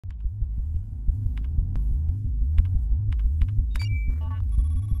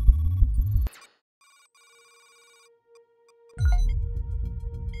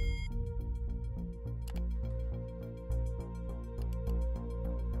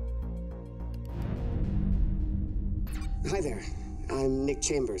Hi there. I'm Nick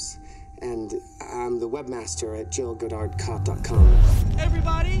Chambers, and I'm the webmaster at jillgoddardcop.com.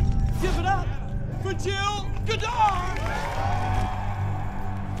 Everybody, give it up for Jill Goddard!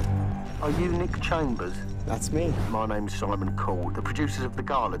 Are you Nick Chambers? That's me. My name's Simon Chord. The producers of the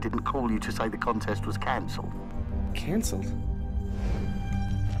gala didn't call you to say the contest was cancelled. Cancelled?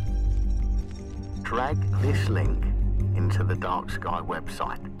 Drag this link into the Dark Sky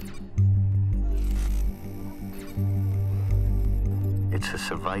website. It's a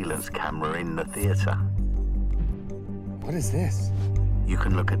surveillance camera in the theatre. What is this? You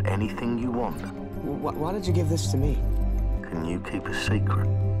can look at anything you want. Why did you give this to me? Can you keep a secret?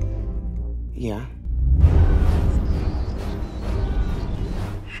 Yeah.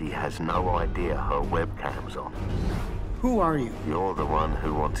 She has no idea her webcam's on. Who are you? You're the one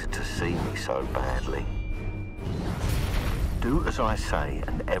who wanted to see me so badly. Do as I say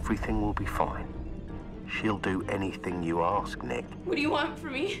and everything will be fine. She'll do anything you ask, Nick. What do you want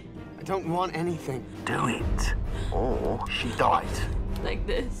from me? I don't want anything. Do it, or she dies. Like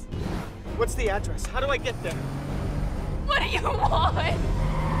this? What's the address? How do I get there? What do you want?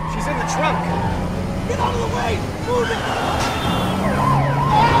 She's in the trunk! Get out of the way! Move it!